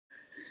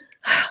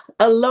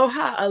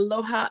Aloha,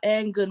 aloha,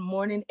 and good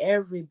morning,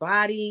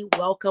 everybody.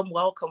 Welcome,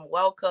 welcome,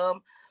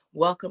 welcome.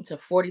 Welcome to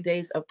 40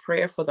 Days of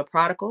Prayer for the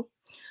Prodigal.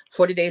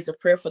 40 Days of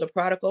Prayer for the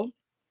Prodigal.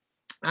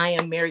 I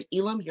am Mary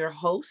Elam, your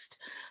host.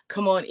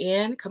 Come on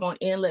in, come on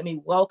in. Let me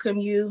welcome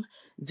you.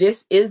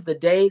 This is the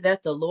day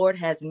that the Lord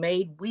has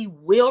made. We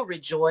will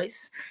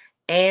rejoice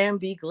and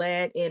be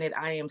glad in it.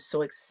 I am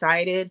so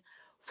excited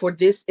for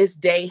this is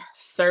day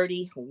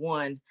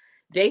 31.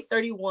 Day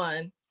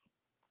 31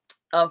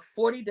 of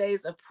 40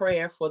 days of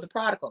prayer for the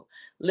prodigal.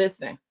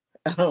 Listen,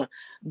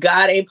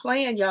 God ain't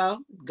playing, y'all.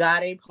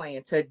 God ain't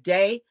playing.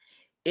 Today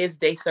is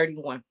day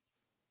 31.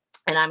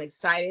 And I'm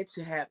excited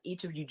to have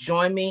each of you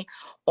join me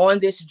on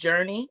this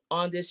journey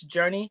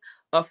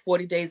of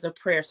 40 days of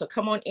prayer. So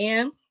come on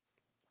in.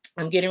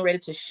 I'm getting ready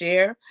to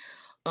share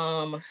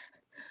um,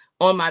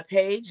 on my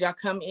page. Y'all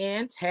come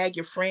in, tag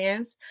your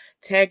friends,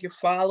 tag your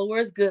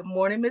followers. Good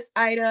morning, Miss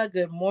Ida.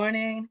 Good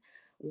morning.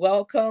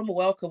 Welcome,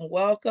 welcome,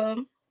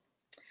 welcome,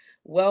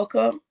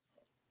 welcome.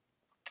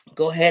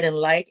 Go ahead and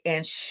like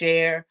and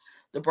share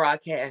the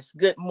broadcast.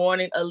 Good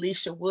morning,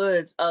 Alicia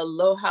Woods.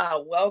 Aloha.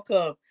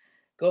 Welcome.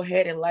 Go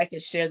ahead and like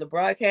and share the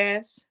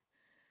broadcast.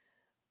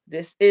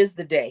 This is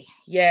the day.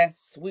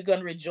 Yes, we're going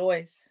to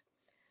rejoice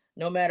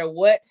no matter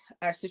what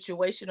our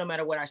situation, no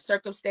matter what our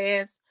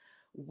circumstance.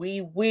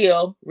 We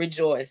will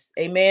rejoice.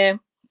 Amen.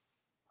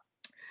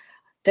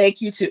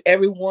 Thank you to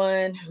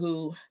everyone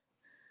who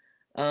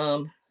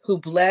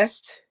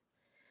blessed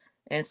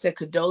and said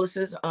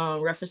condolences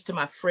reference to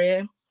my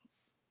friend.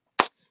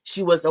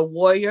 She was a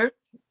warrior.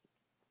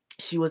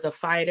 She was a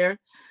fighter.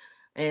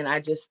 And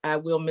I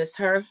will miss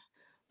her.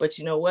 But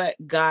you know what?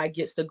 God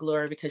gets the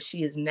glory because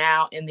she is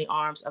now in the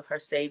arms of her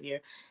Savior.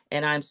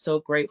 And I'm so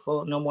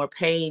grateful. No more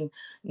pain,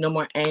 no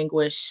more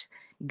anguish.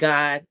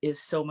 God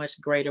is so much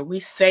greater. We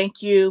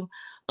thank you.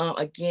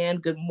 Again,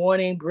 good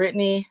morning,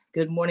 Brittany.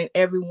 Good morning,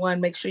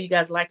 everyone. Make sure you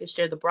guys like and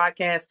share the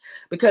broadcast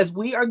because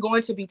we are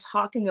going to be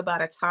talking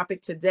about a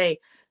topic today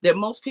that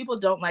most people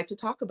don't like to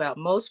talk about.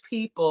 Most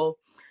people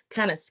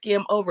kind of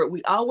skim over it.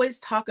 We always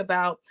talk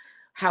about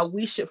how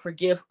we should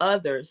forgive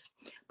others.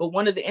 But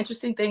one of the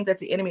interesting things that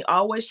the enemy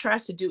always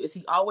tries to do is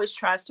he always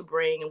tries to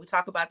bring, and we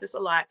talk about this a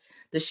lot,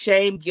 the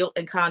shame, guilt,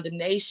 and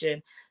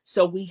condemnation.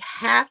 So we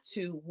have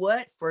to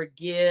what?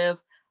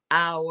 Forgive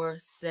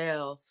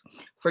ourselves.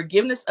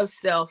 Forgiveness of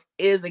self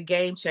is a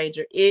game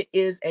changer. It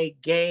is a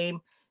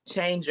game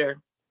changer.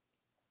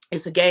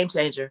 It's a game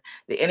changer.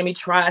 The enemy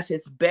tries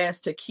his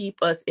best to keep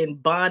us in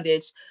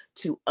bondage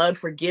to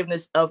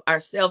unforgiveness of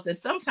ourselves, and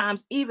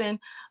sometimes even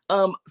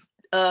um,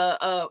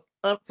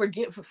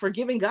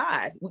 forgiving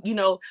God. You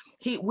know,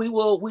 we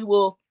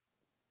will.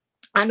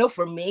 I know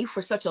for me,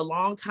 for such a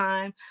long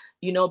time,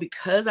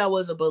 because I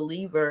was a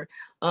believer,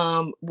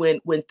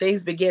 when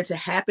things began to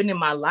happen in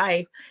my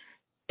life,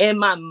 in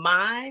my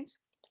mind,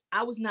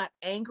 I was not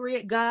angry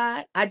at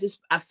God. I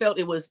felt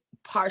it was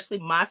partially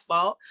my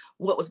fault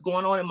what was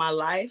going on in my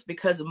life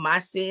because of my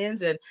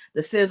sins and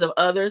the sins of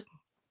others.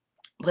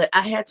 But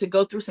I had to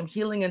go through some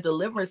healing and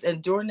deliverance.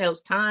 And during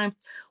those times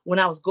when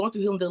I was going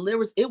through healing and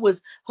deliverance, it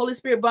was Holy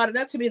Spirit brought it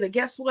up to me that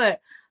guess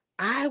what?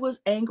 I was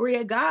angry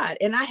at God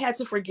and I had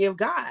to forgive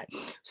God.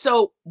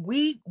 So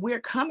we're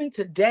coming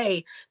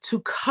today to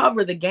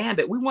cover the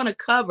gambit. We want to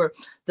cover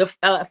the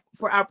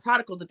for our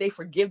prodigal that they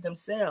forgive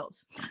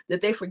themselves,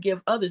 that they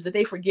forgive others, that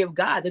they forgive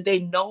God, that they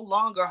no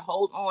longer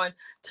hold on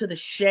to the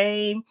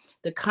shame,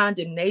 the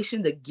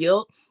condemnation, the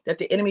guilt that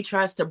the enemy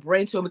tries to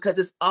bring to them because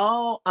it's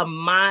all a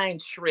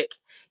mind trick.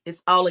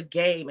 It's all a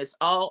game. It's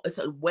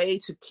a way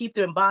to keep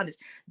them in bondage.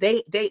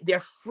 They're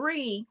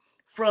free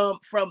from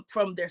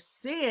their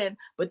sin,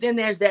 but then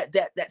there's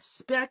that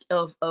speck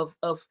of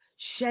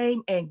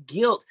shame and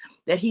guilt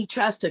that he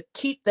tries to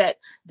keep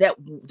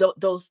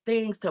those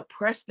things to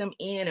press them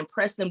in and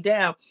press them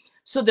down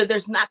so that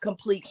there's not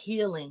complete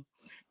healing.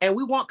 And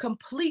we want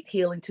complete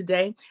healing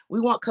today.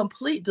 We want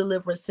complete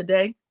deliverance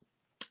today.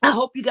 I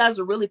hope you guys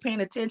are really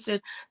paying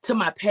attention to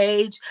my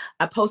page.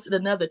 I posted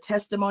another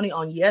testimony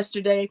on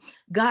yesterday.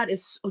 God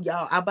is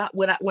y'all about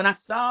when I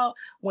saw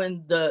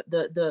when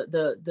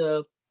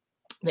the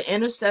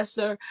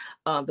intercessor,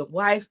 the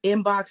wife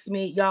inboxed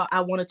me, y'all,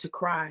 I wanted to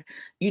cry,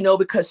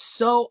 because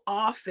so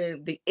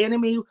often the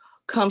enemy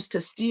comes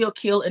to steal,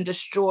 kill, and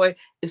destroy,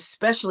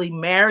 especially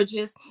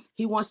marriages.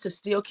 He wants to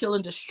steal, kill,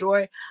 and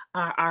destroy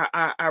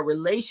our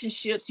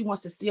relationships. He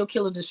wants to steal,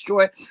 kill, and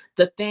destroy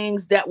the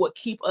things that would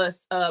keep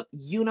us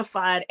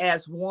unified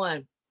as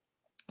one.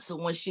 So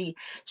when she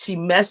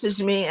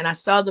messaged me and I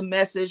saw the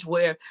message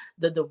where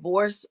the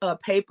divorce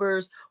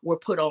papers were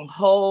put on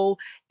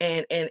hold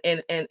and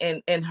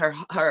her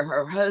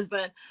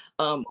husband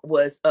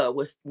was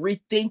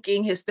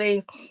rethinking his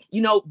things.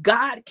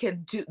 God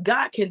can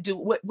do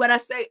what I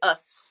say,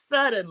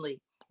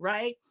 suddenly,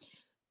 right?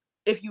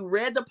 If you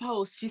read the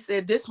post, she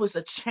said this was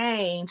a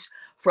change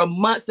from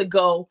months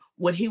ago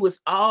when he was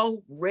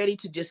all ready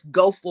to just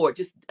go for it.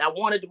 Just, I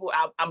wanted to,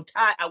 I'm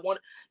tired. I want,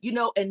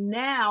 and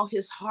now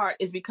his heart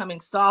is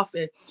becoming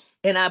softened.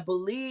 And I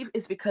believe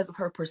it's because of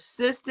her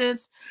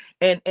persistence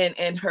and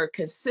her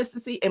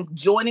consistency and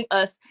joining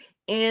us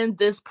in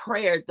this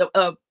prayer.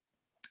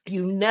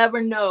 You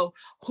never know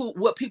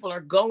what people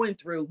are going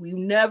through. We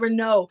never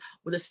know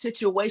with a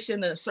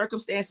situation and a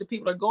circumstance that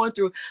people are going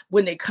through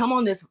when they come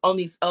on these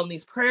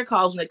prayer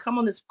calls, when they come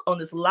on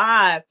this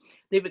live.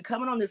 They've been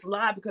coming on this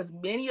live because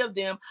many of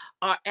them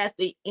are at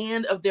the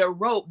end of their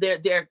rope.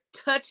 They're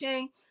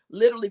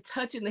literally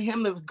touching the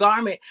hem of his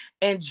garment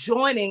and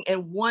joining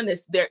in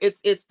oneness.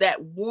 It's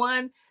that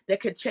one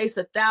that could chase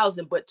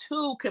 1,000, but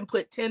two can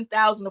put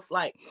 10,000 to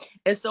flight.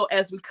 And so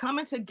as we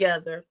coming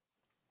together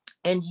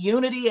and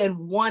unity and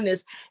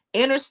oneness,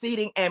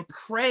 interceding and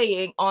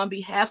praying on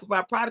behalf of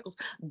our prodigals,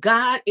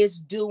 God is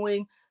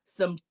doing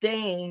some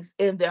things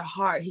in their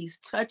heart. He's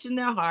touching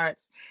their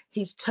hearts.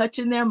 He's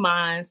touching their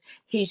minds.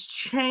 He's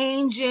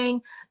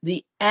changing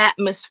the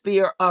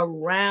atmosphere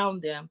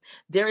around them.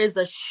 There is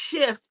a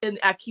shift, and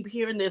I keep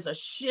hearing there's a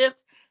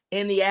shift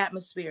in the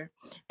atmosphere.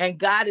 And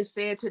God is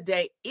saying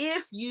today,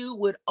 if you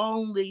would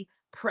only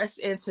press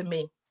into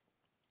me,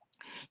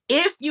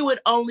 if you would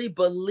only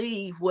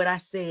believe what I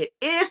said,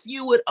 if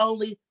you would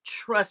only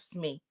trust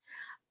me,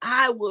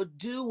 I will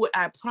do what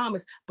I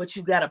promised. But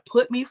you got to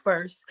put me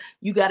first.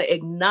 You got to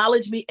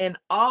acknowledge me in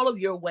all of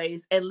your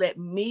ways and let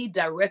me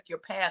direct your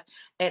path.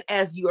 And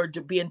as you are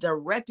being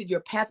directed, your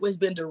pathway has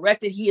been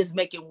directed. He is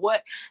making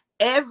what?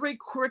 Every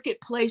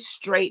crooked place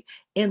straight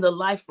in the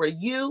life for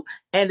you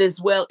and as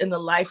well in the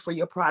life for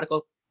your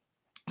prodigal.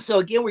 So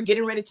again, we're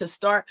getting ready to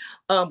start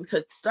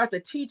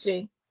the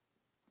teaching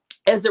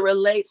as it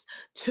relates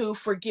to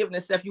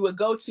forgiveness. If you would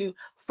go to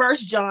 1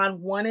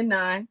 John 1 and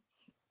 9,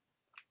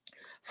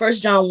 1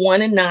 John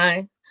 1 and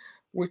 9,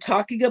 we're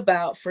talking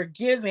about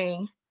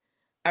forgiving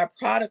our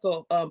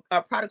prodigal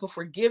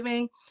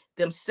forgiving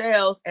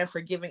themselves and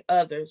forgiving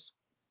others.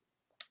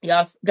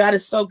 Y'all, God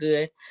is so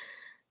good.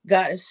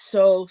 God is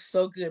so,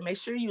 so good. Make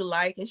sure you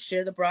like and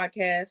share the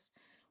broadcast.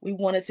 We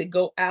wanted to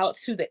go out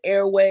to the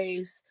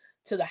airways,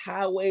 to the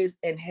highways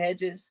and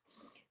hedges,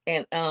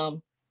 and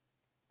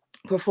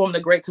perform the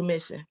Great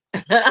Commission.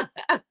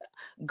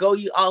 Go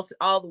you all to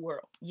all the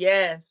world.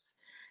 Yes.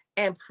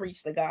 And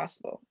preach the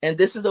gospel. And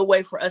this is a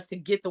way for us to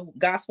get the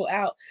gospel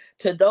out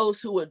to those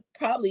who would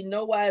probably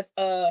no wise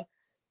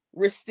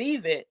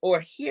receive it or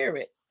hear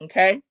it.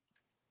 Okay.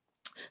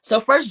 So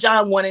 1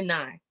 John 1 and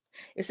 9,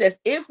 it says,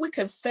 if we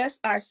confess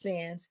our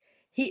sins,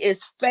 he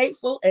is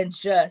faithful and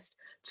just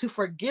to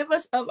forgive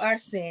us of our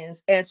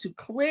sins and to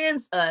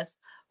cleanse us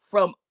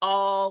from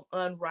all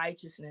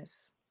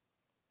unrighteousness.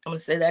 I'm going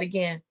to say that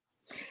again.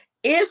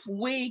 If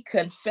we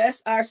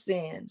confess our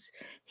sins,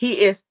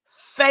 he is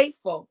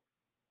faithful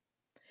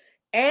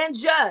and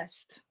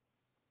just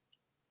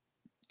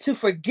to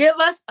forgive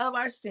us of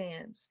our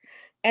sins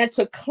and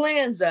to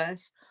cleanse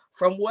us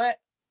from what?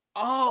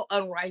 All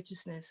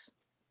unrighteousness.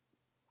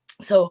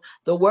 So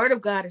the word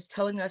of God is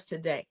telling us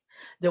today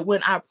that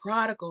when our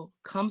prodigal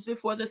comes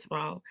before the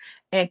throne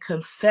and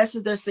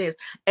confesses their sins,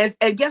 and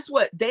guess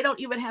what? They don't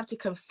even have to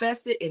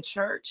confess it in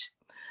church.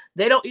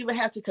 They don't even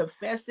have to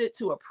confess it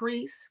to a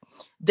priest.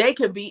 They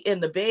could be in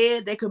the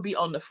bed. They could be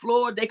on the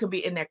floor. They could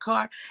be in their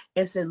car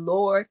and say,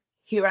 Lord,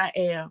 here I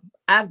am.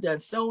 I've done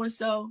so and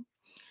so.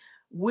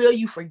 Will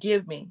you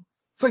forgive me?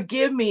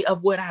 Forgive me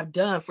of what I've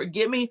done.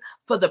 Forgive me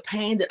for the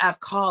pain that I've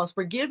caused.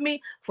 Forgive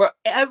me for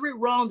every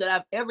wrong that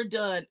I've ever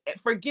done.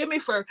 Forgive me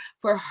for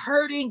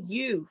hurting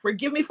you.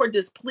 Forgive me for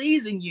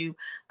displeasing you.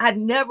 I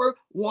never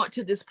want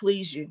to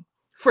displease you.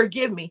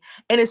 Forgive me.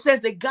 And it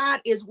says that God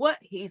is what?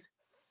 He's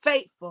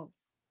faithful.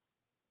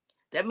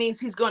 That means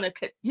he's going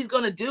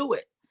to do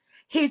it.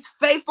 He's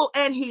faithful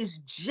and he's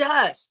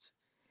just.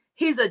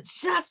 He's a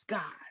just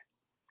God,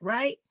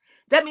 right?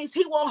 That means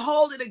he won't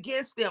hold it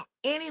against them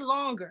any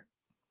longer.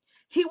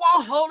 He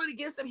won't hold it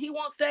against them. He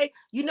won't say,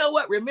 you know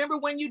what? Remember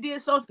when you did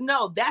so?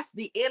 No, that's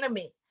the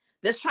enemy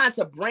that's trying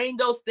to bring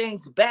those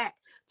things back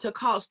to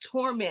cause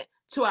torment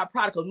to our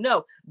prodigal.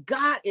 No,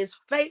 God is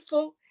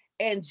faithful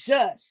and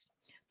just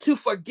to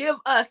forgive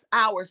us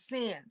our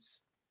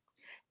sins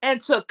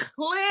and to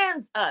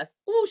cleanse us.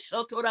 Ooh,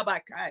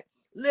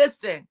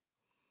 listen,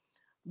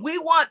 we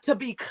want to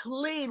be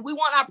clean. We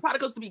want our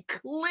prodigals to be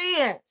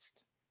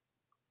cleansed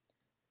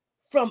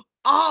from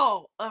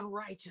all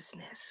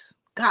unrighteousness.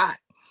 God,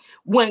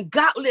 when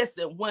God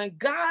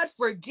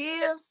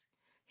forgives,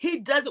 he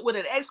does it with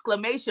an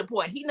exclamation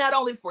point. He not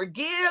only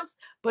forgives,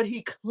 but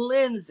he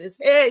cleanses.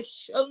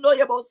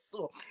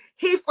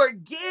 He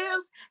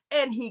forgives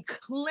and he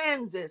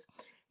cleanses.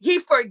 He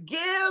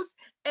forgives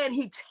and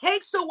he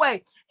takes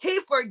away. He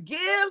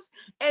forgives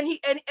and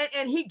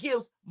he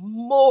gives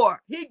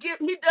more. He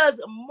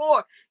does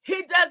more. He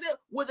does it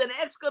with an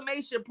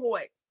exclamation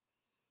point.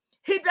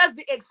 He does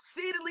the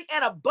exceedingly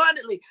and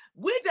abundantly.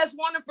 We just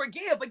want to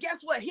forgive, but guess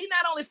what? He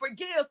not only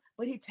forgives,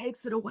 but he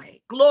takes it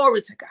away.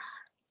 Glory to God.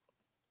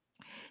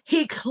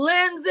 He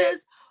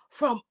cleanses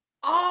from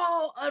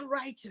all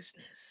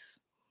unrighteousness.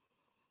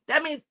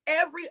 That means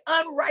every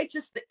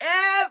unrighteousness,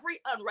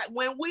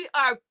 when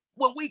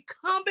we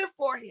come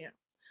before him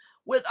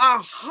with our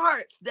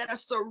hearts that are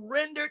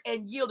surrendered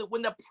and yielded,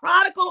 when the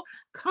prodigal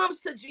comes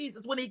to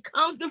Jesus, when he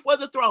comes before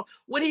the throne,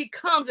 when he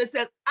comes and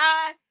says,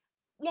 I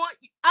want,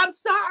 I'm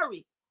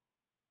sorry.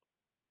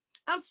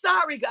 I'm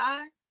sorry,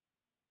 God.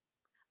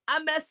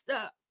 I messed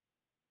up.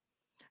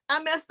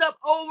 I messed up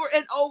over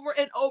and over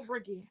and over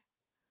again.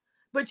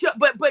 But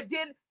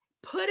then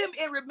put him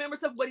in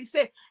remembrance of what he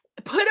said.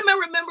 Put him in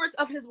remembrance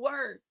of his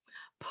word.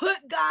 Put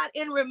God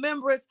in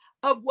remembrance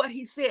of what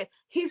he said.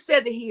 He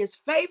said that he is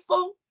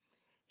faithful,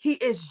 he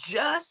is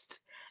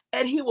just,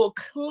 and he will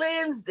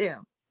cleanse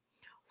them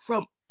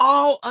from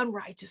all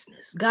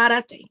unrighteousness. God, I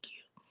thank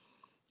you.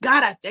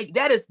 God, I thank you.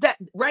 That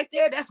right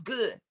there, that's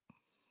good.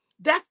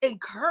 That's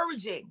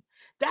encouraging.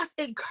 That's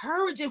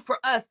encouraging for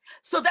us.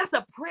 So that's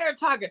a prayer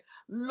target.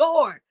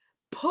 Lord,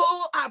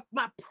 pull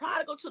my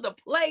prodigal to the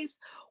place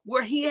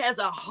where he has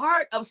a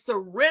heart of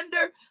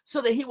surrender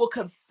so that he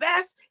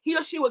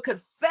or she will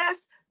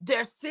confess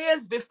their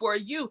sins before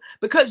you,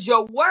 because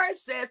your word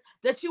says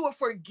that you will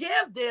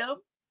forgive them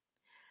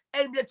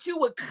and that you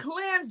would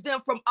cleanse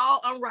them from all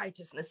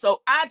unrighteousness.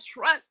 So I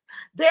trust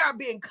they are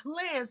being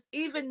cleansed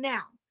even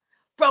now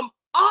from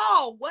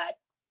all what?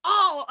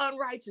 All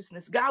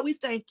unrighteousness. God, we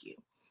thank you.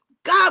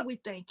 God, we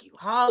thank you.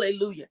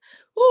 Hallelujah.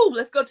 Ooh,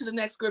 let's go to the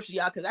next scripture,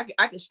 y'all, because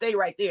I can stay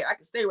right there. I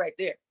can stay right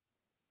there.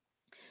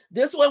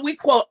 This one we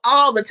quote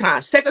all the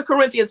time. 2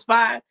 Corinthians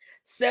 5,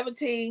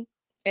 17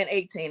 and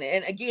 18.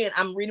 And again,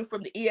 I'm reading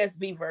from the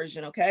ESV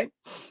version, okay?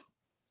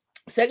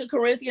 2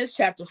 Corinthians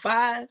chapter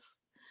 5,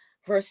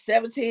 verse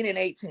 17 and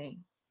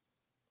 18.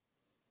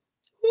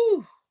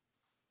 Whew.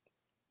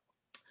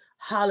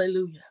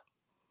 Hallelujah.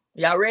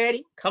 Y'all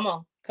ready? Come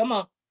on. Come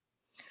on.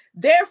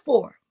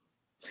 Therefore,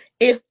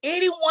 if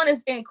anyone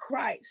is in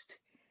Christ,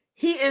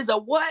 he is a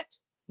what?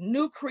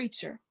 New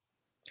creature.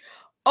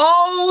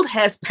 Old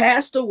has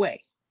passed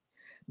away.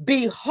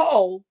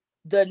 Behold,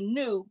 the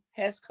new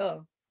has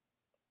come.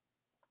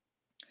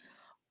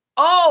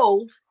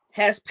 Old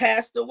has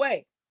passed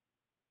away,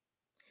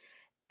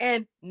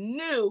 and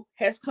new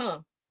has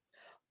come.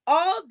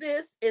 All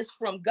this is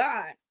from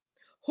God,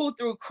 who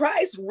through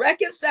Christ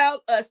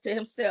reconciled us to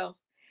himself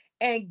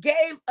and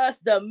gave us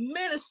the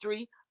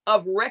ministry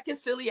of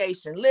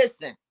reconciliation.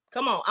 Listen,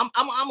 come on.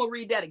 I'm going to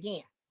read that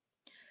again.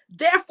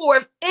 Therefore,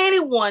 if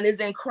anyone is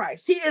in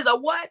Christ, he is a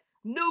what?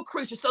 New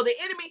creature. So the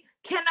enemy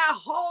cannot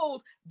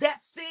hold that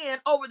sin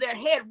over their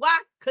head. Why?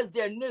 Because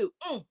they're new.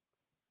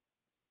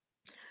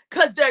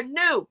 Because they're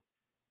new.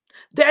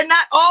 They're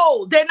not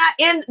old. They're not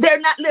in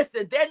that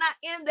sin.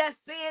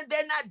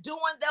 They're not doing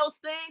those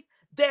things.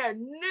 They're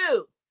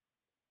new.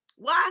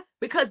 Why?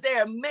 Because they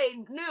are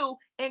made new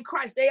in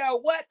Christ. They are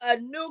what? A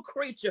new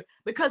creature.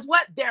 Because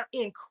what? They're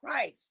in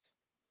Christ.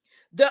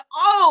 The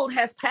old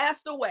has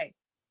passed away.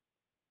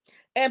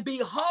 And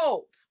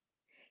behold,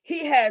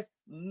 he has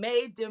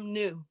made them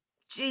new.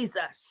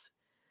 Jesus.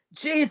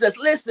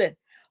 Listen,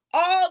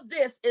 all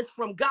this is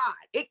from God.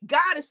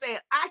 God is saying,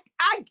 I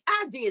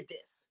did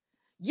this.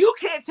 You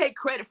can't take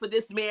credit for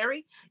this,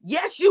 Mary.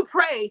 Yes, you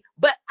prayed,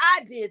 but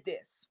I did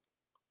this.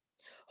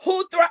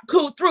 Who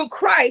through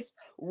Christ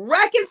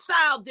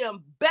reconciled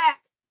them back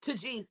to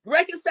Jesus,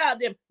 reconciled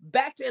them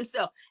back to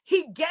himself.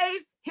 He gave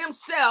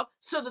himself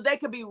so that they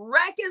could be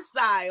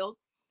reconciled,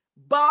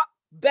 brought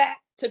back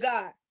to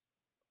God,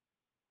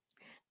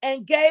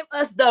 and gave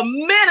us the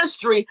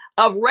ministry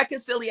of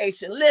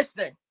reconciliation.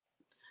 Listen,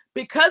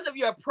 because of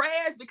your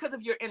prayers, because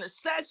of your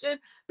intercession,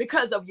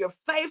 because of your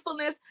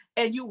faithfulness,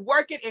 and you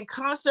working in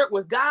concert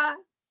with God,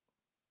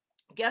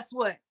 guess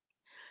what?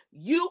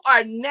 You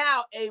are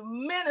now a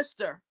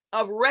minister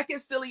of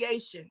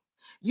reconciliation.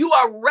 You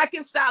are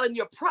reconciling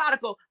your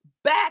prodigal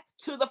back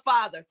to the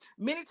Father.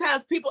 Many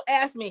times people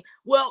ask me,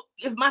 well,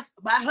 if my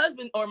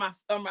husband or my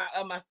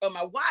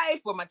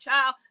wife or my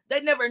child, they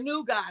never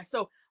knew God,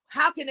 so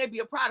how can they be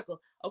a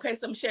prodigal? Okay,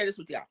 so I'm gonna share this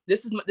with y'all.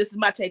 This is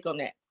my take on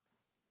that.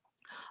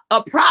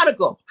 A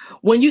prodigal,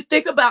 when you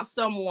think about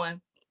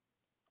someone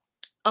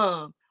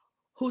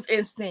who's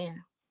in sin,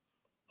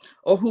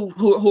 or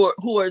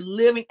who are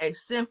living a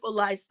sinful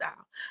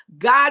lifestyle,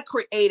 God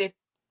created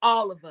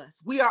all of us.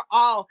 We are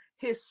all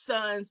his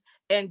sons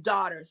and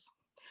daughters.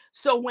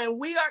 So when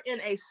we are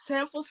in a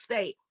sinful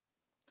state,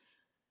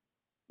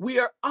 we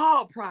are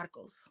all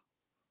prodigals.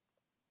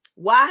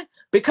 Why?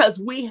 Because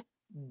we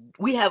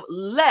have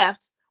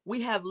left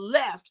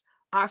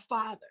our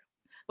Father.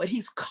 But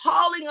he's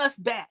calling us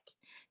back.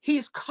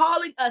 He's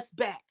calling us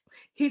back.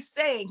 He's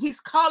saying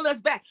he's calling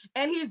us back,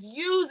 and he's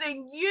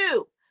using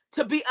you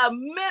to be a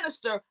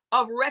minister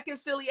of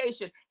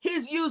reconciliation.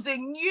 He's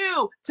using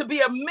you to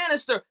be a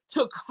minister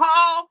to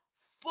call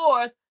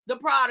forth the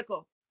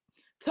prodigal,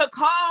 to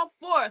call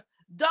forth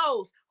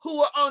those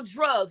who are on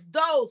drugs,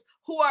 those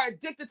who are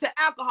addicted to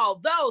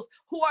alcohol, those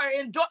who are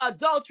in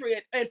adultery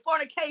and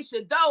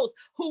fornication, those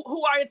who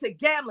are into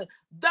gambling,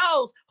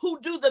 those who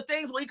do the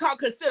things we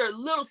consider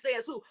little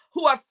sins,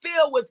 who are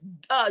filled with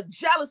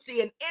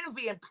jealousy and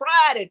envy and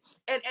pride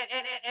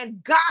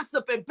and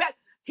gossip and back.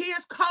 He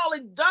is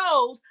calling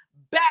those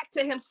back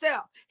to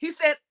himself. He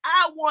said,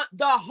 I want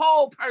the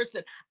whole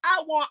person.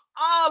 I want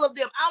all of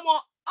them. I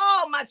want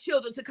all my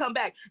children to come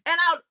back. And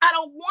I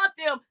don't want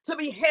them to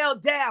be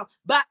held down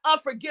by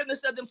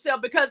unforgiveness of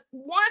themselves, because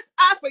once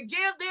I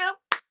forgive them,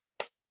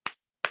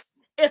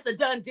 it's a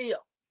done deal.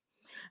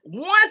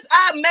 Once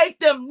I make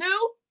them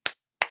new,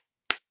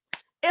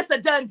 it's a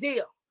done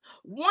deal.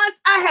 Once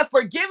I have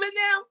forgiven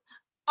them,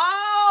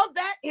 all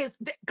that is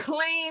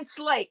clean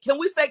slate. Can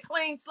we say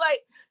clean slate?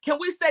 Can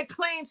we say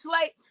clean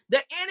slate?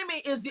 The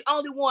enemy is the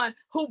only one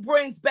who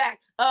brings back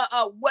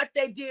what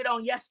they did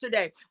on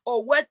yesterday,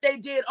 or what they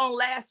did on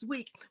last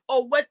week,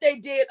 or what they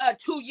did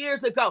 2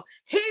 years ago.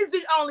 He's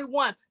the only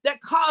one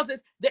that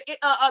causes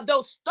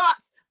those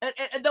thoughts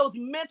and those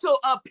mental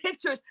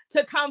pictures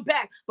to come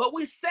back. But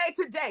we say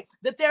today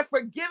that they're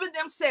forgiving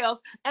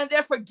themselves, and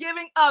they're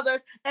forgiving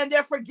others, and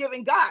they're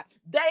forgiving God.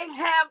 They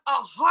have a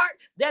heart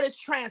that is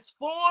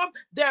transformed.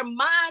 Their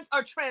minds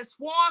are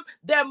transformed.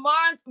 Their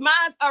minds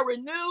are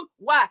renewed.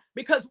 Why?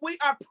 Because we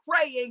are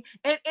praying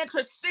and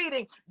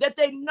interceding that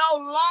they no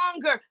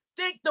longer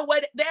think the way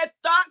that their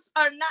thoughts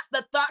are not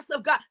the thoughts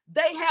of God.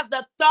 They have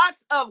the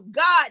thoughts of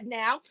God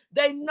now.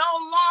 They no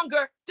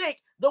longer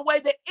think the way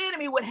the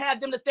enemy would have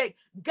them to think.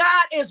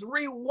 God is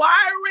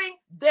rewiring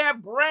their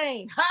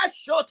brain.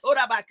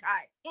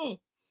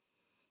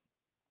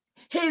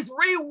 He's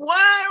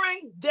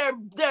rewiring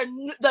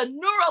the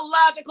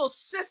neurological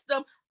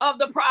system of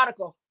the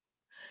prodigal.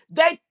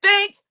 They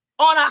think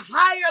on a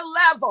higher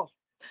level.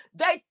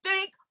 They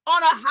think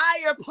on a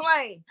higher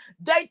plane.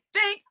 They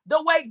think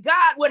the way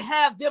God would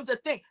have them to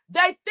think.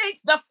 They think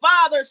the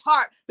Father's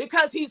heart,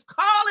 because he's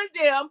calling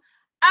them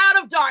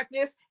out of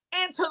darkness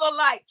into the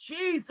light.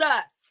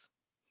 Jesus.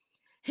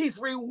 He's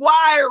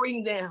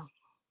rewiring them.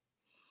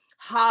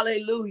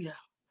 Hallelujah.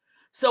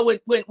 So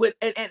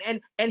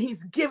and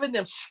he's giving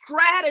them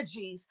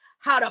strategies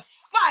how to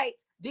fight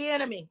the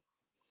enemy.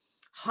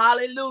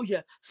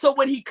 Hallelujah. So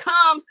when he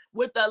comes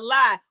with a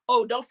lie,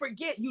 oh, don't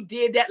forget you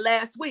did that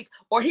last week,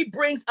 or he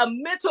brings a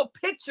mental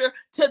picture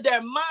to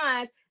their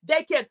minds,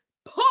 they can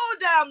pull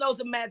down those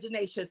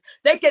imaginations.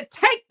 They can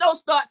take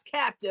those thoughts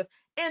captive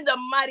in the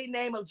mighty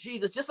name of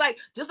Jesus. Just like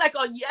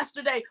on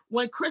yesterday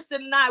when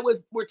Kristen and I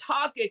were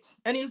talking,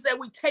 and he said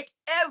we take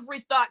every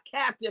thought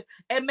captive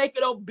and make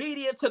it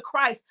obedient to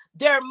Christ.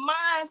 Their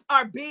minds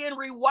are being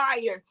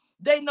rewired.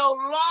 They no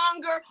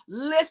longer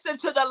listen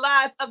to the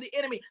lies of the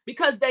enemy,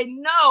 because they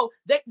know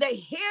that they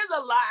hear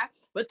the lie,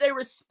 but they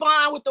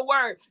respond with the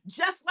word.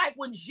 Just like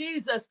when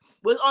Jesus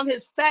was on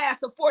his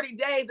fast of 40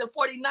 days and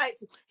 40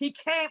 nights, he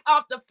came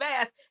off the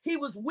fast. He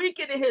was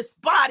weakened in his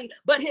body,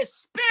 but his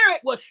spirit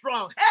was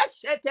strong.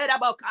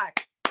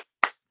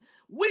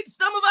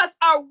 Some of us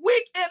are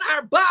weak in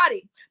our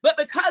body, but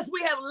because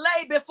we have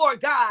laid before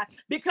God,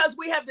 because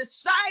we have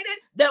decided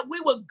that we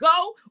will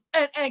go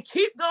and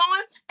keep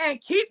going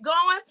and keep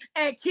going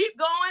and keep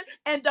going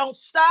and don't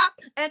stop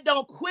and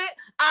don't quit.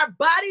 Our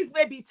bodies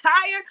may be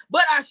tired,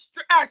 but our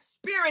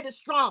spirit is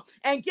strong.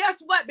 And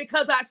guess what?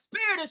 Because our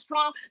spirit is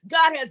strong,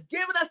 God has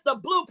given us the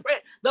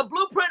blueprint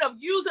of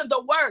using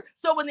the word.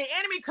 So when the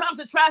enemy comes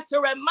and tries to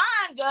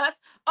remind us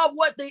of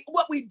what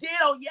we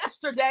did on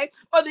yesterday,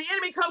 or the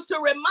enemy comes to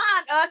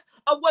remind us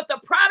of what the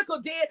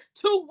prodigal did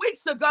 2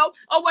 weeks ago,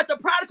 or what the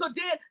prodigal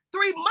did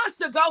 3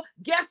 months ago,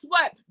 guess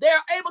what?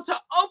 They're able to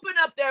open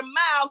up their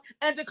mouth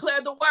and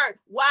declare the word.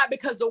 Why?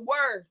 Because the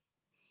word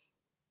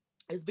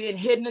is being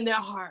hidden in their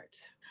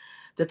hearts,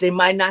 that they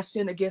might not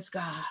sin against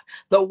God.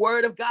 The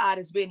word of God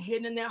is being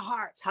hidden in their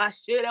hearts.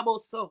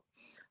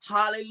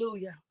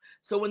 Hallelujah.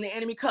 So when the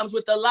enemy comes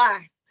with a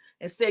lie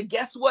and said,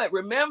 guess what?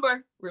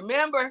 Remember,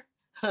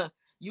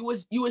 you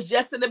was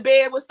just in the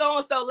bed with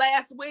so-and-so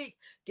last week.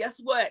 Guess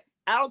what?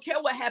 I don't care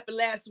what happened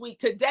last week.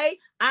 Today,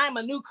 I'm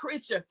a new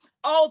creature.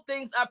 All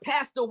things are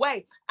passed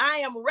away. I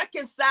am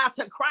reconciled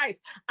to Christ.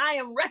 I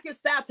am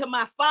reconciled to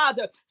my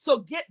Father. So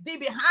get thee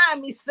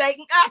behind me,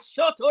 Satan.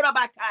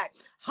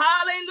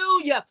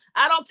 Hallelujah.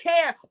 I don't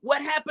care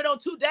what happened on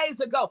 2 days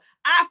ago.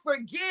 I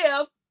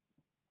forgive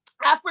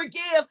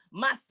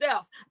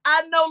myself.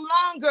 I no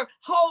longer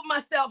hold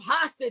myself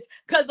hostage,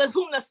 because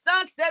whom the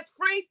Son sets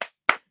free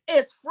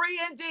is free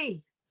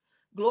indeed.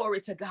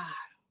 Glory to God.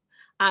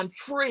 I'm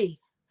free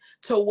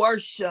to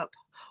worship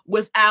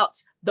without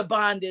the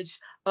bondage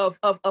of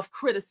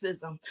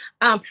criticism.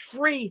 I'm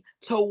free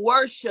to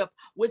worship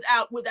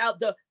without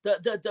the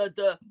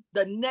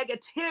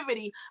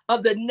negativity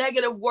of the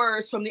negative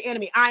words from the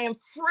enemy. I am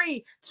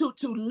free to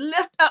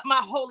lift up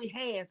my holy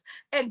hands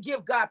and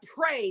give God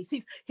praise.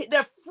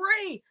 They're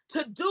free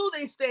to do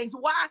these things.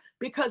 Why?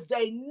 Because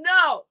they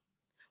know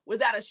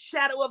without a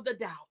shadow of the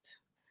doubt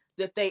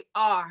that they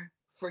are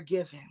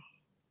forgiven.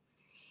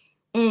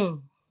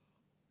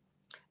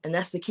 And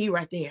that's the key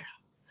right there.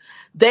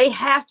 They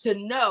have to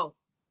know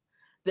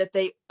that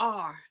they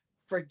are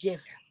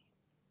forgiven.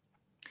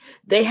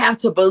 They have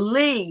to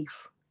believe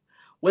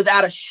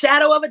without a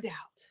shadow of a doubt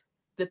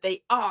that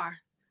they are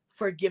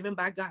forgiven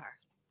by God.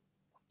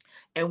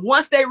 And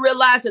once they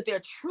realize that they're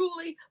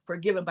truly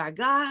forgiven by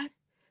God,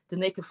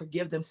 then they can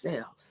forgive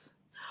themselves.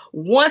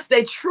 Once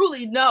they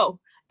truly know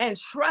and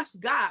trust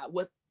God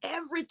with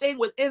everything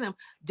within them,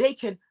 they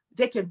can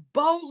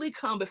boldly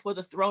come before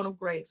the throne of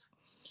grace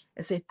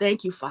and say,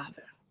 thank you,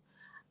 Father.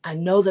 I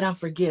know that I'm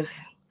forgiven.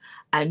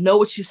 I know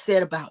what you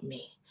said about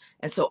me.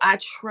 And so I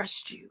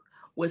trust you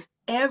with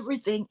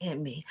everything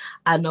in me.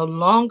 I no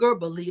longer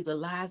believe the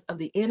lies of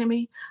the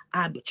enemy.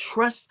 I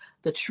trust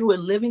the true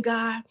and living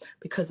God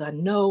because I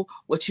know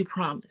what you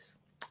promised.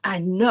 I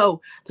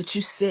know that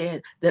you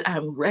said that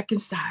I'm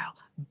reconciled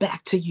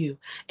back to you,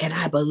 and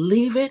I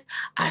believe it.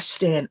 I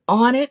stand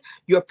on it.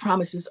 Your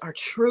promises are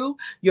true.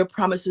 Your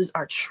promises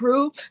are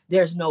true.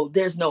 There's no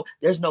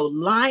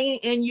lying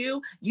in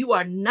you. You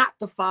are not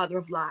the father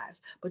of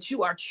lies, but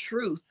you are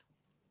truth.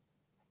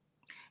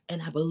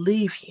 And I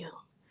believe you,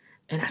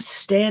 and I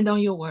stand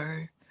on your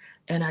word,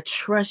 and I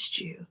trust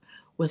you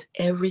with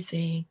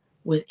everything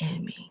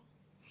within me.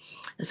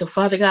 And so,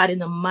 Father God, in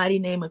the mighty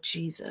name of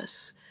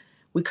Jesus,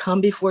 we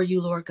come before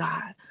you, Lord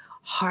God,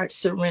 hearts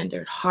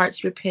surrendered,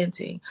 hearts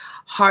repenting,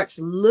 hearts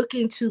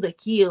looking to the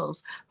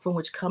hills from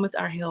which cometh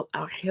our help.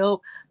 Our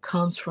help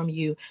comes from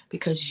you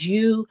because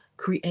you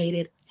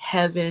created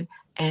heaven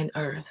and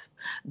earth.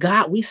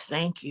 God, we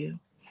thank you.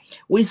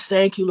 We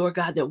thank you, Lord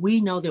God, that we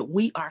know that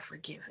we are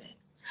forgiven.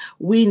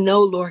 We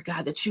know, Lord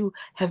God, that you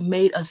have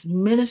made us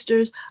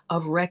ministers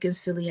of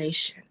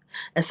reconciliation.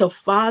 And so,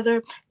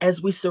 Father,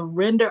 as we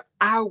surrender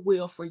our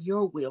will for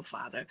your will,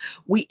 Father,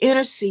 we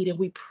intercede and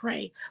we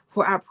pray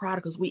for our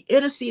prodigals. We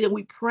intercede and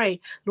we pray,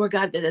 Lord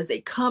God, that as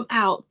they come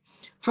out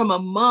from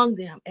among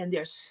them and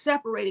they're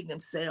separating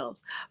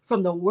themselves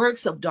from the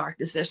works of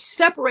darkness, they're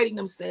separating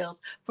themselves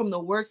from the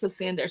works of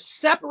sin, they're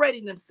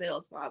separating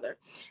themselves, Father,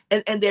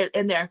 and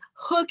they're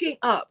hooking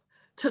up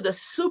to the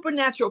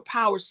supernatural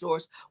power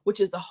source,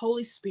 which is the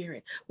Holy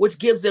Spirit, which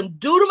gives them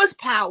dunamis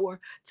power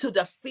to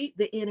defeat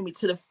the enemy,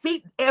 to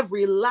defeat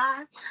every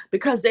lie,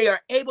 because they are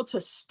able to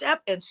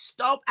step and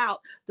stomp out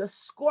the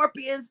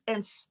scorpions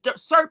and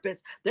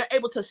serpents. They're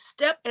able to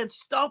step and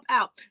stomp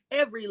out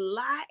every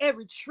lie,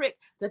 every trick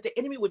that the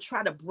enemy would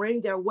try to bring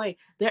their way.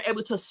 They're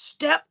able to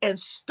step and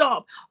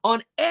stomp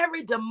on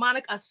every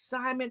demonic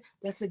assignment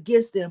that's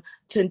against them,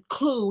 to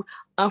include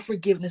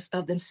unforgiveness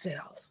of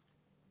themselves.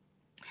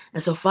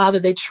 And so, Father,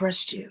 they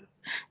trust you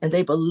and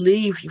they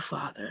believe you,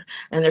 Father,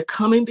 and they're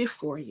coming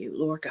before you,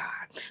 Lord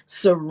God,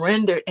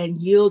 surrendered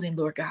and yielding,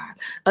 Lord God.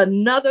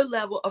 Another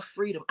level of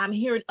freedom. I'm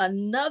hearing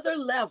another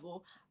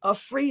level of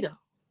freedom.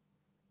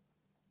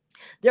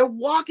 They're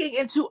walking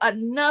into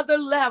another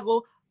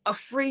level of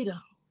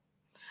freedom.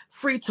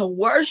 Free to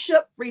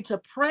worship, free to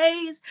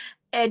praise,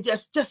 and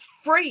just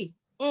free.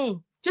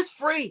 Just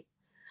free.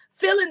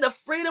 Feeling the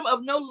freedom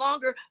of no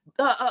longer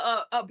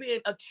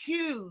being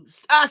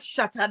accused.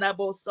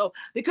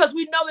 Because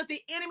we know that the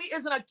enemy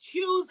is an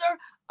accuser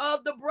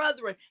of the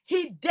brethren.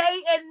 He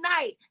day and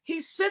night,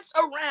 he sits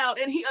around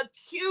and he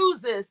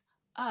accuses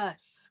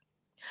us.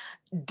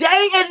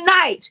 Day and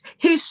night,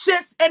 he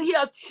sits and he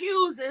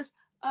accuses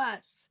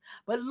us.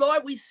 But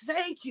Lord, we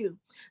thank you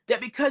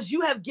that because you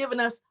have given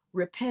us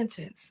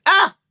repentance.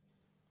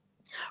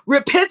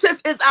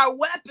 Repentance is our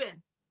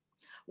weapon.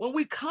 When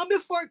we come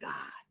before God,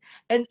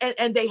 and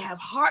they have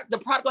the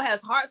prodigal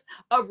has hearts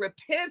of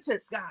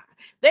repentance, God.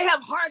 They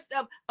have hearts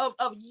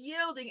of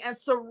yielding and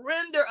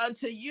surrender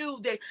unto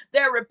you.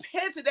 They're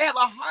repentant. They have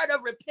a heart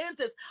of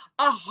repentance,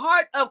 a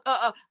heart of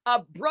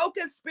a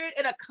broken spirit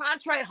and a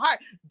contrite heart.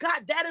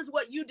 God, that is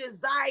what you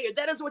desire.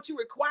 That is what you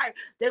require,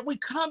 that we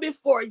come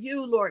before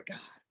you, Lord God.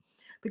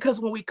 Because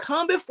when we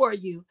come before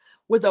you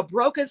with a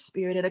broken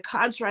spirit and a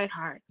contrite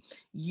heart,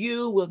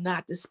 you will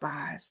not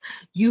despise.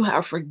 You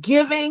are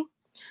forgiving.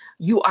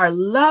 You are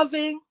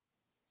loving,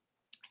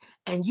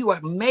 and you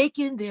are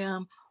making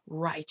them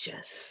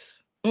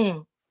righteous.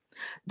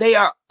 They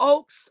are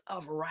oaks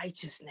of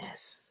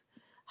righteousness.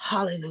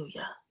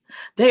 Hallelujah.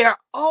 They are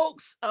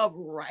oaks of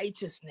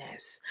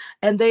righteousness,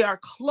 and they are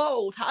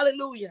clothed.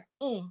 Hallelujah.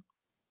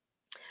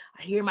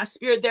 I hear my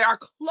spirit. They are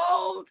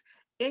clothed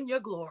in your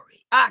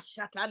glory.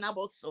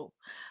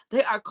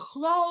 They are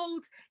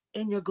clothed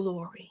in your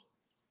glory.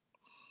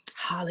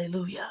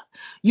 Hallelujah.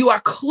 You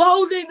are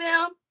clothing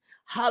them.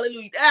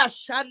 Hallelujah.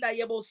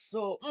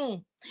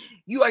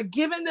 You are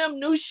giving them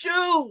new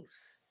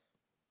shoes,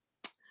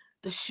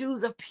 the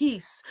shoes of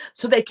peace,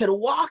 so they can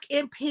walk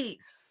in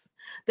peace.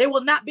 They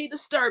will not be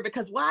disturbed,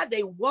 because why?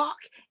 They walk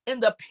in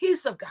the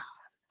peace of God.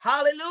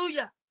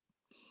 Hallelujah.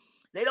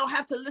 They don't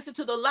have to listen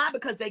to the lie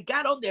because they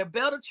got on their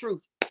belt of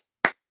truth.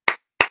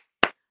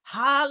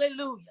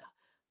 Hallelujah.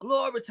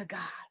 Glory to God.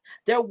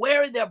 They're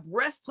wearing their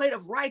breastplate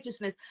of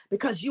righteousness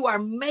because you are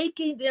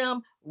making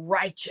them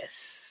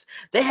righteous.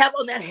 They have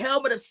on that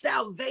helmet of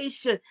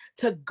salvation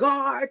to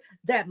guard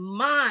that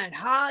mind.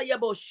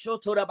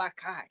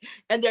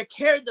 And they're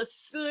carrying the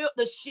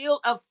shield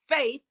of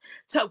faith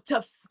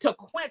to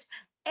quench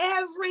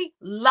every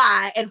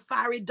lie and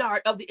fiery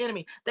dart of the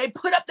enemy. They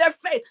put up their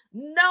faith,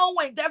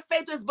 knowing their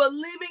faith is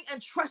believing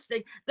and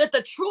trusting that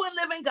the true and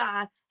living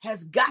God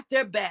has got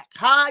their back.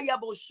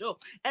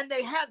 And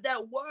they have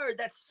that word,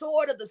 that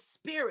sword of the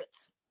Spirit.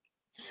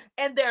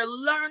 And they're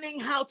learning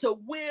how to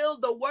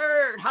wield the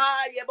word.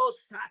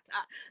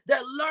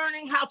 They're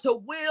learning how to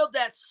wield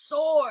that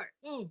sword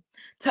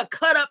to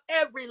cut up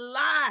every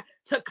lie,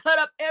 to cut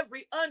up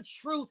every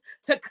untruth,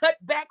 to cut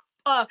back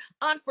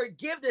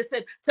unforgiveness,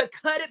 and to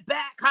cut it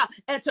back,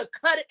 and to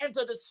cut it and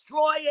to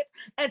destroy it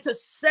and to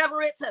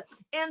sever it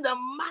in the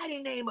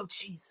mighty name of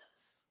Jesus.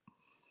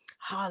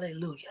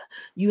 Hallelujah.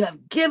 You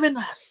have given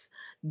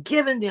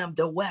them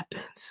the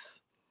weapons.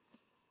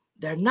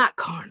 They're not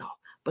carnal,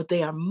 but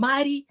they are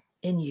mighty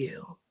in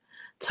you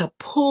to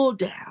pull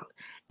down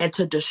and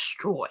to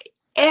destroy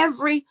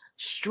every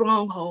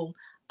stronghold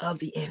of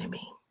the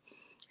enemy.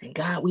 And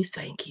God, we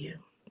thank you.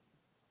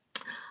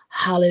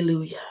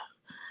 Hallelujah.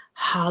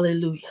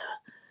 Hallelujah.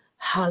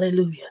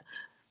 Hallelujah.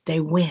 They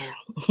win.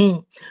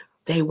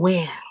 They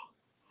win.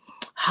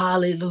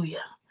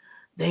 Hallelujah.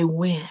 They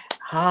win.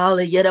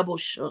 Hallelujah.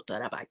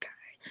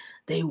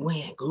 They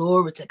win.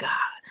 Glory to God.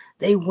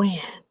 They win.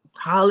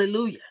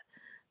 Hallelujah.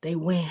 They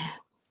win.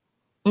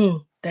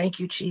 Thank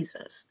you,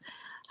 Jesus.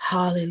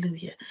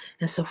 Hallelujah.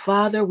 And so,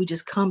 Father, we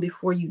just come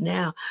before you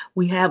now.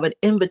 We have an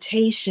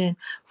invitation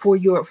for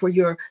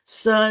your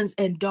sons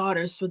and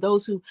daughters, for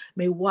those who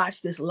may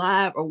watch this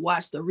live or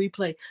watch the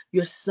replay,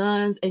 your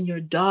sons and your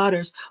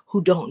daughters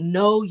who don't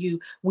know you.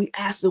 We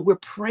ask that we're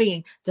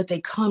praying that they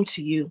come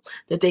to you,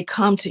 that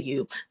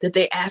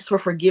they ask for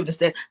forgiveness,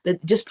 that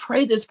just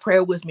pray this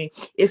prayer with me.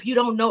 If you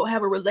don't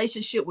have a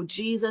relationship with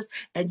Jesus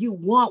and you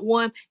want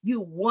one, you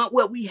want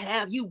what we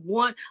have, you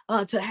want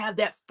to have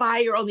that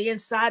fire on the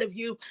inside of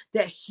you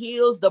that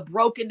heals the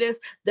brokenness,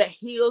 that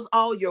heals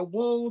all your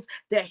wounds,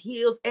 that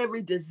heals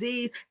every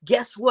disease.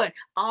 Guess what?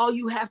 All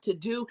you have to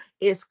do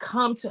is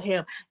come to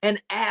him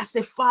and ask,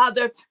 say,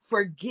 Father,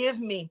 forgive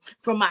me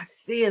for my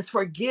sins.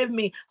 Forgive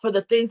me for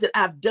the things that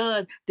I've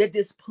done that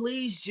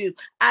displeased you.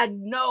 I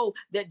know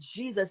that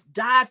Jesus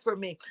died for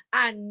me.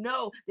 I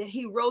know that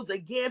he rose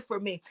again for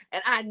me.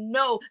 And I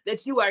know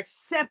that you are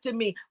accepting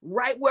me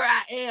right where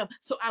I am.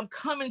 So I'm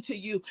coming to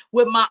you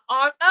with my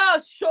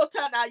arms,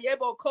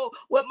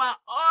 with my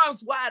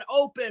arms wide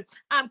open.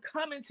 I'm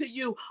coming to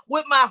you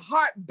with my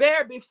heart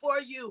bare before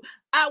you.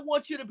 I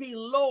want you to be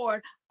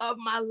Lord of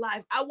my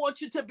life. I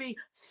want you to be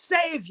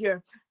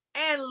Savior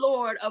and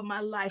Lord of my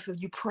life.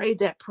 If you prayed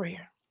that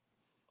prayer,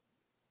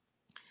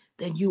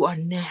 then you are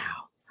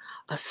now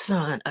a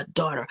son, a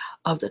daughter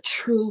of the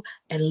true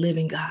and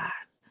living God.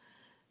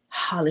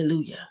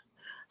 Hallelujah.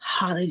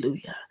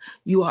 Hallelujah.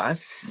 You are a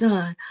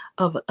son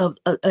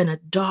and a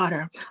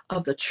daughter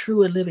of the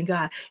true and living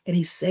God. And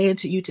he's saying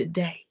to you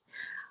today,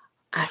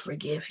 I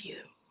forgive you.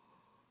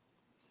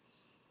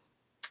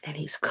 And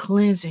he's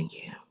cleansing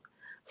you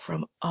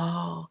from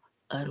all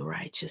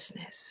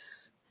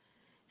unrighteousness.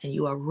 And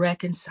you are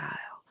reconciled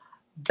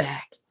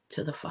back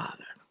to the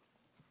Father.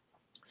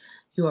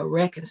 You are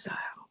reconciled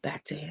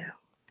back to him.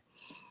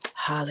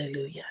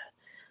 Hallelujah.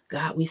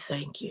 God, we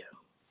thank you.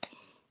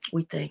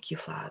 We thank you,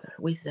 Father.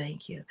 We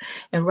thank you.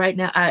 And right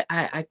now,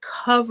 I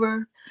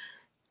cover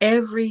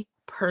every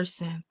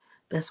person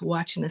that's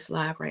watching this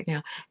live right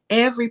now.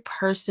 Every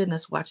person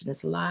that's watching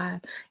this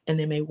live, and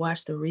they may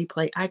watch the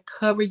replay, I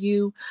cover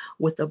you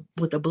with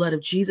the blood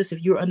of Jesus.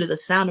 If you're under the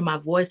sound of my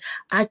voice,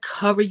 I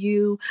cover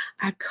you.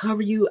 I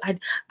cover you.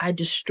 I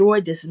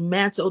destroy,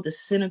 dismantle,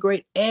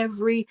 disintegrate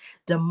every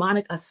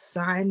demonic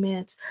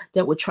assignment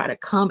that would try to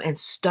come and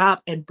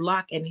stop and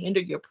block and hinder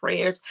your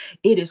prayers.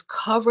 It is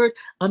covered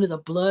under the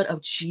blood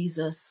of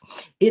Jesus.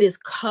 It is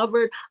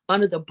covered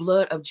under the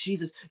blood of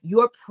Jesus.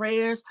 Your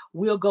prayers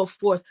will go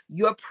forth.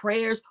 Your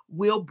prayers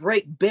will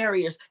break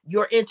barriers.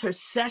 Your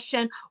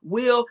intercession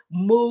will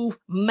move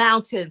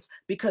mountains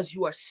because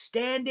you are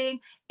standing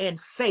in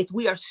faith.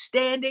 We are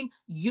standing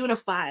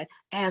unified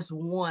as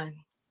one.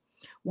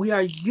 We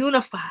are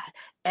unified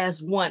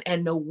as one,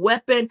 and no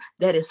weapon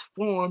that is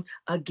formed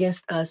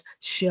against us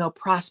shall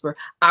prosper.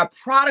 Our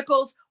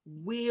prodigals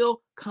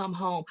will come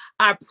home.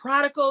 Our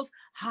prodigals,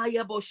 our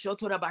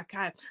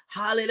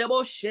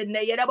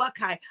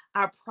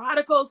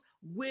prodigals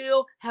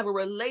will have a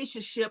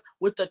relationship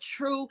with the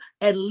true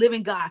and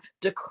living God.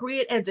 Decree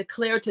it and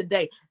declare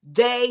today.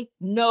 They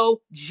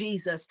know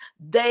Jesus.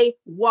 They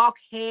walk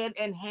hand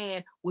in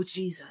hand with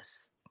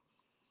Jesus.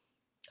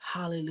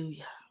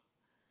 Hallelujah.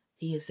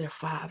 He is their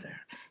Father.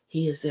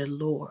 He is their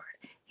Lord.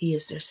 He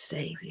is their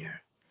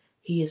Savior.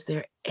 He is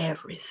their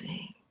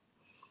everything.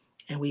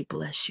 And we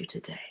bless you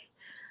today.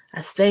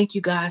 I thank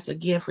you guys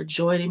again for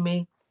joining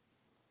me.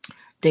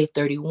 Day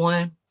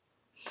 31.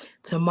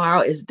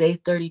 Tomorrow is day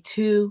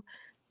 32.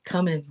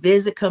 Come and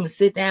visit. Come and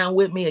sit down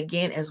with me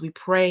again as we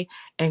pray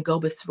and go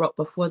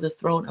before the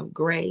throne of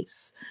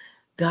grace.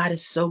 God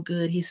is so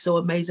good. He's so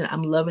amazing.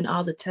 I'm loving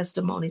all the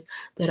testimonies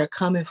that are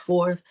coming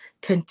forth.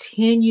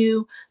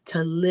 Continue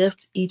to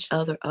lift each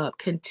other up.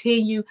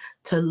 Continue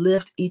to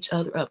lift each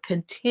other up.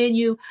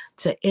 Continue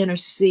to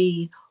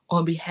intercede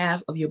on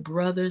behalf of your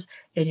brothers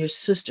and your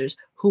sisters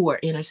who are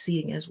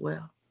interceding as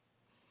well.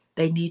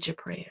 They need your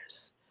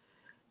prayers.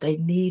 They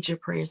need your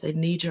prayers. They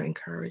need your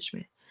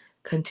encouragement.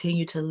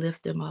 Continue to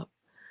lift them up.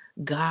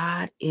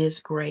 God is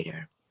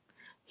greater.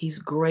 He's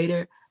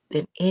greater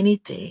than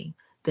anything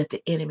that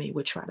the enemy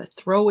would try to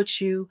throw at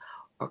you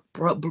or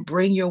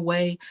bring your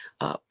way,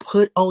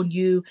 put on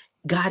you.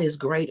 God is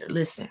greater.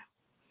 Listen,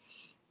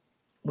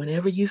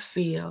 whenever you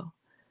feel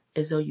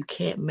as though you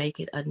can't make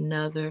it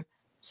another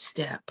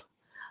step,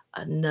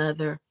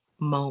 another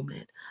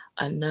moment,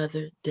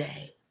 another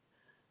day.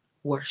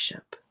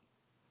 Worship,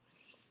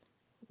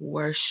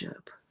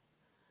 worship,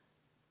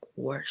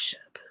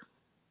 worship.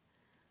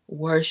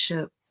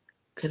 Worship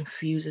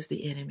confuses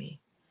the enemy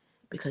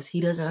because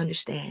he doesn't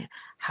understand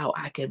how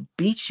I can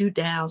beat you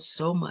down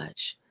so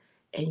much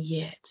and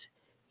yet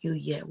you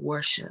yet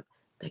worship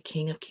the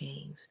King of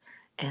Kings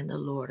and the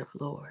Lord of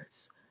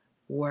Lords.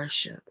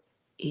 Worship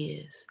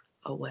is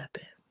a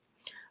weapon.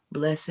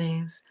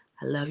 Blessings.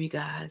 I love you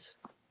guys,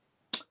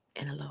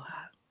 and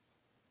aloha.